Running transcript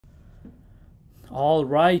All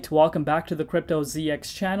right, welcome back to the Crypto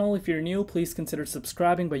ZX channel. If you're new, please consider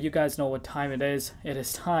subscribing, but you guys know what time it is. It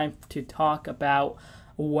is time to talk about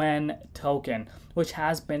WEN token, which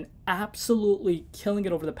has been absolutely killing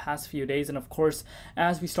it over the past few days. And of course,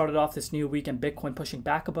 as we started off this new week and Bitcoin pushing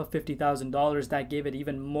back above $50,000, that gave it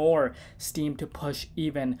even more steam to push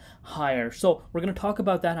even higher. So we're going to talk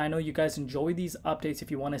about that. I know you guys enjoy these updates.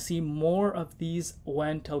 If you want to see more of these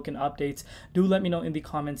WEN token updates, do let me know in the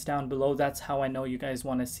comments down below. That's how I know you guys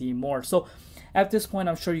want to see more. So at this point,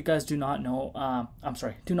 I'm sure you guys do not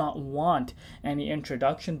want any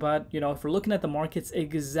introduction, but if we're looking at the markets,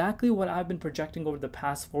 exactly what I've been projecting over the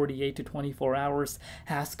past 48 to 24 hours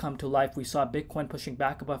has come to life. We saw Bitcoin pushing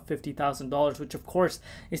back above $50,000, which of course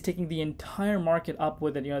is taking the entire market up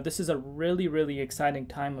with it. This is a really, really exciting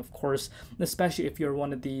time, of course, especially if you're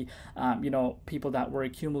one of the, people that were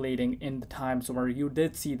accumulating in the times where you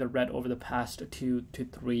did see the red over the past 2 to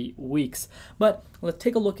 3 weeks. But let's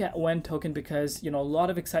take a look at WEN token because a lot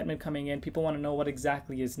of excitement coming in. People want to know what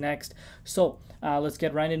exactly is next. So let's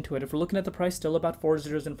get right into it. If we're looking at the price, still about 4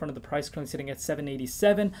 zeros in front of the price, currently sitting at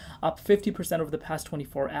 787, up 50% over the past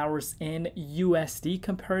 24 hours in USD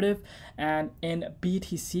comparative, and in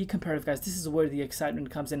BTC comparative, guys, this is where the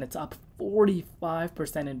excitement comes in. It's up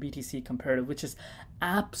 45% in BTC comparative, which is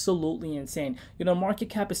absolutely insane. Market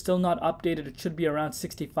cap is still not updated. It should be around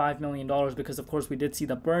 $65 million because of course we did see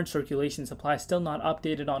the burn circulation supply still not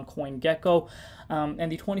updated on CoinGecko,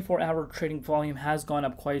 and the 24-hour trading volume has gone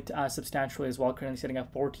up quite substantially as well, currently sitting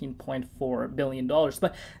at $14.4 billion.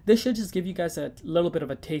 But this should just give you guys a little bit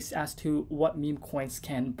of a taste as to what meme coins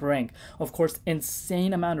can bring. Of course,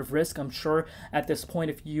 insane amount of risk. I'm sure at this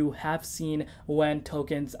point, if you have seen WEN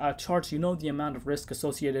tokens charts, you know the amount of risk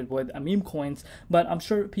associated with meme coins, but I'm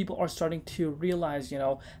sure people are starting to realize,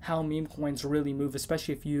 how meme coins really move,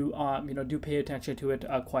 especially if you, do pay attention to it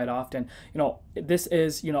quite often. This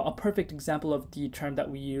is, a perfect example of the term that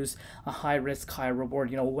we use, a high risk, high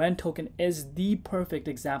reward. WEN token is the perfect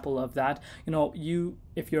example of that.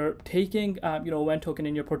 If you're taking, WEN token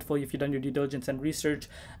in your portfolio, if you've done your due diligence and research,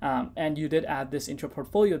 and you did add this into your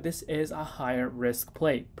portfolio, this is a higher risk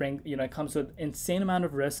play. It comes with insane amount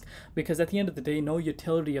of risk because at the end of the day, no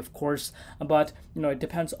utility, of course, but it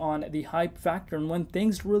depends on the hype factor and when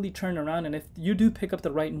things really turn around. And if you do pick up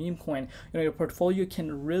the right meme coin, your portfolio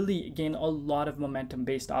can really gain a lot of momentum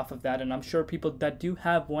based off of that. And I'm sure people that do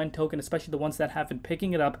have WEN token, especially the ones that have been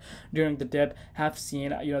picking it up during the dip, have seen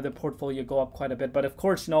the portfolio go up quite a bit. But of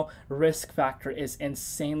course, risk factor is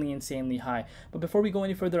insanely high. But before we go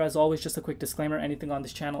any further, as always, just a quick disclaimer: anything on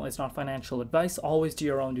this channel is not financial advice. Always do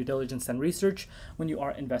your own due diligence and research when you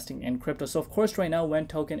are investing in crypto. So of course, right now WEN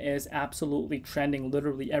token is absolutely trending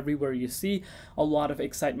literally everywhere you see. A lot of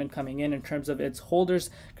excitement coming in terms of its holders,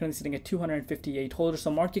 currently sitting at 258 holders.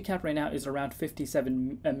 So market cap right now is around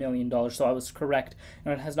 $57 million. So I was correct.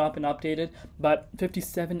 It has not been updated, but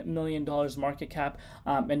 $57 million market cap.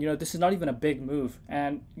 And this is not even a big move.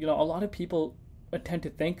 And a lot of people tend to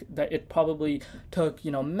think that it probably took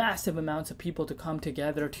massive amounts of people to come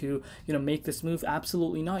together to make this move.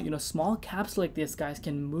 Absolutely not. Small caps like this, guys,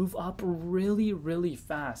 can move up really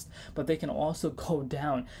fast, but they can also go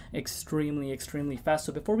down extremely fast.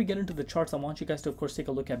 So before we get into the charts, I want you guys to of course take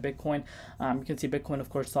a look at Bitcoin. You can see Bitcoin of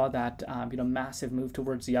course saw that massive move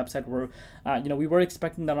towards the upside. Where we were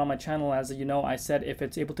expecting that on my channel. As I said, if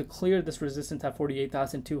it's able to clear this resistance at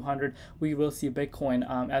 48,200, we will see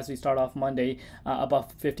Bitcoin as we start off Monday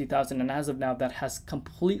above 50,000, and as of now that has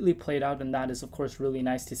completely played out, and that is of course really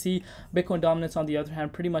nice to see. Bitcoin dominance on the other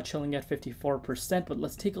hand pretty much chilling at 54%. But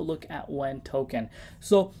let's take a look at WEN token.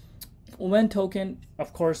 So WEN token,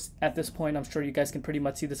 of course, at this point, I'm sure you guys can pretty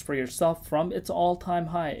much see this for yourself. From its all-time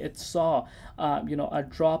high, it saw, a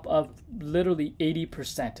drop of literally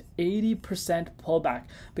 80% pullback.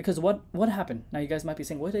 Because what happened? Now, you guys might be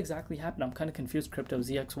saying, what exactly happened? I'm kind of confused, Crypto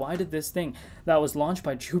ZX. Why did this thing that was launched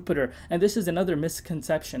by Jupiter? And this is another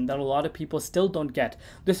misconception that a lot of people still don't get.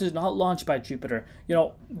 This is not launched by Jupiter.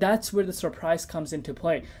 That's where the surprise comes into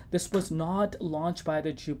play. This was not launched by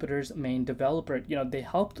the Jupiter's main developer. They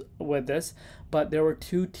helped with this, but there were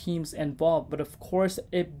 2 teams involved. But of course,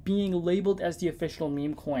 it being labeled as the official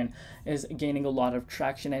meme coin is gaining a lot of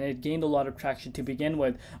traction, and it gained a lot of traction to begin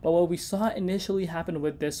with. But what we saw initially happen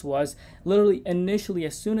with this was literally initially,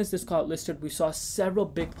 as soon as this got listed, we saw several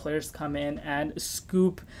big players come in and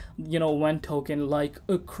scoop WEN token like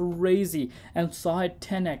crazy, and saw it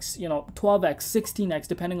 10x, 12x, 16x,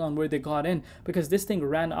 depending on where they got in, because this thing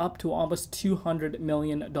ran up to almost $200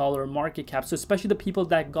 million market cap. So especially the people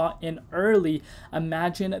that got in in early,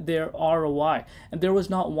 imagine their ROI. And there was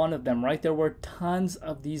not one of them, right? There were tons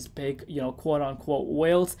of these big, quote unquote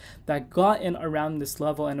whales that got in around this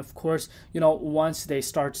level. And of course, once they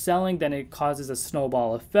start selling, then it causes a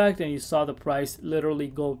snowball effect, and you saw the price literally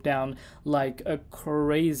go down like a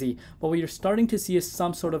crazy. But what you're starting to see is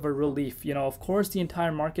some sort of a relief. Of course, the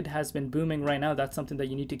entire market has been booming right now. That's something that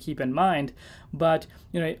you need to keep in mind. But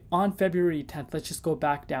on February 10th, let's just go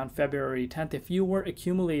back down February 10th. If you were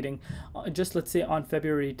accumulating, just let's say on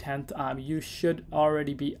February 10th, you should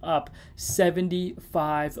already be up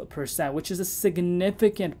 75%, which is a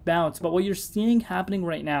significant bounce. But what you're seeing happening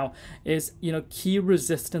right now is key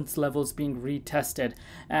resistance levels being retested,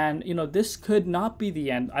 and this could not be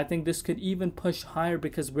the end. I think this could even push higher,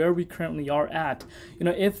 because where we currently are at,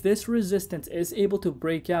 if this resistance is able to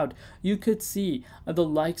break out, you could see the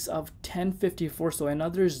likes of 1054, so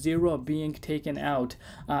another zero being taken out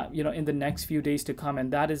in the next few days to come,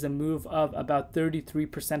 and that is a move of about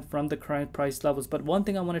 33% from the current price levels. But one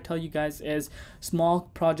thing I want to tell you guys is small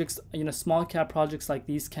projects, small cap projects like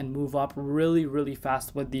these can move up really, really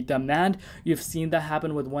fast with the demand. You've seen that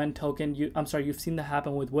happen with one token. You've seen that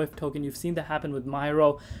happen with WIF token. You've seen that happen with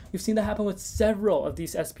Myro. You've seen that happen with several of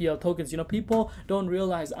these SPL tokens. People don't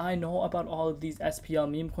realize I know about all of these SPL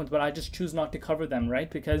meme coins, but I just choose not to cover them, right?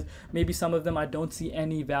 Because maybe some of them I don't see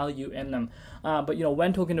any value in them. But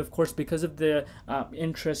WEN token, of course, because of the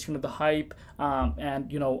interest, the hype,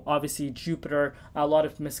 and obviously Jupiter, a lot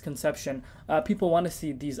of misconception. People want to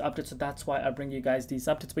see these updates, so that's why I bring you guys these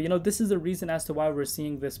updates. But this is the reason as to why we're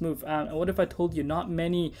seeing this move. And what if I told you not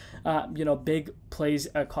many big plays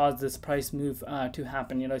cause this price move to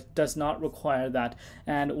happen? It does not require that.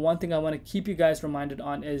 And one thing I want to keep you guys reminded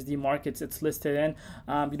on is the markets it's listed in.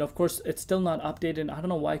 Of course, it's still not updated. I don't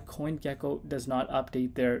know why CoinGecko does not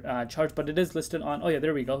update their charts, but it is listed on, oh yeah,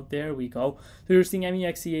 there we go. So you're seeing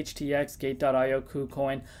MEXC, Gate.io,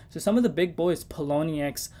 KuCoin. So some of the big boys,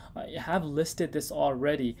 Poloniex, have listed this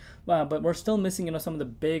already, but we're still missing some of the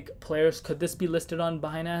big players. Could this be listed on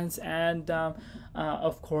Binance and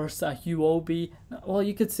of course Huobi? Well,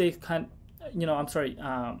 you could say Kraken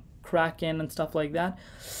and stuff like that.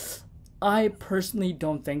 I personally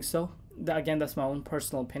don't think so. Again, that's my own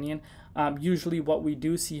personal opinion. Usually what we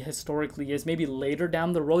do see historically is maybe later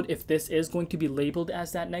down the road, if this is going to be labeled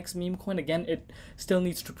as that next meme coin, again, it still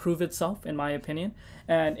needs to prove itself, in my opinion.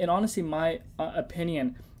 And honestly, my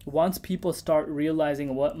opinion, once people start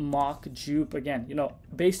realizing what mock jupe, again,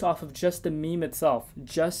 based off of just the meme itself,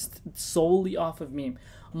 just solely off of meme,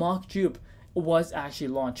 mock jupe was actually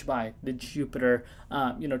launched by the Jupiter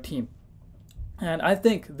team. And I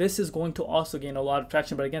think this is going to also gain a lot of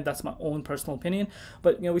traction. But again, that's my own personal opinion.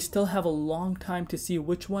 But we still have a long time to see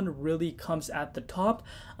which one really comes at the top.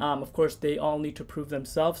 Of course, they all need to prove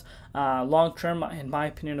themselves. Long term, in my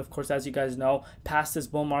opinion, of course, as you guys know, past this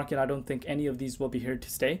bull market, I don't think any of these will be here to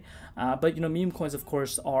stay. But meme coins, of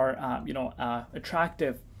course, are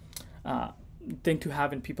attractive thing to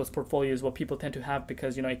have in people's portfolios, what people tend to have,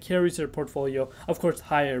 because it carries their portfolio, of course,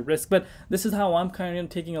 higher risk. But this is how I'm kind of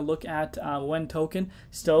taking a look at WEN token.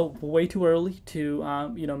 Still way too early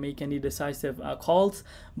to make any decisive calls,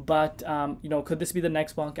 but could this be the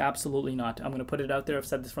next bonk? Absolutely not. I'm going to put it out there. I've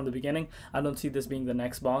said this from the beginning. I don't see this being the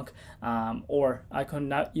next bonk, or I could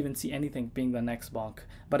not even see anything being the next bonk.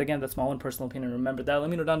 But again, that's my own personal opinion. Remember that. Let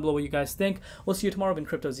me know down below what you guys think. We'll see you tomorrow in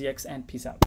Crypto ZX, and peace out.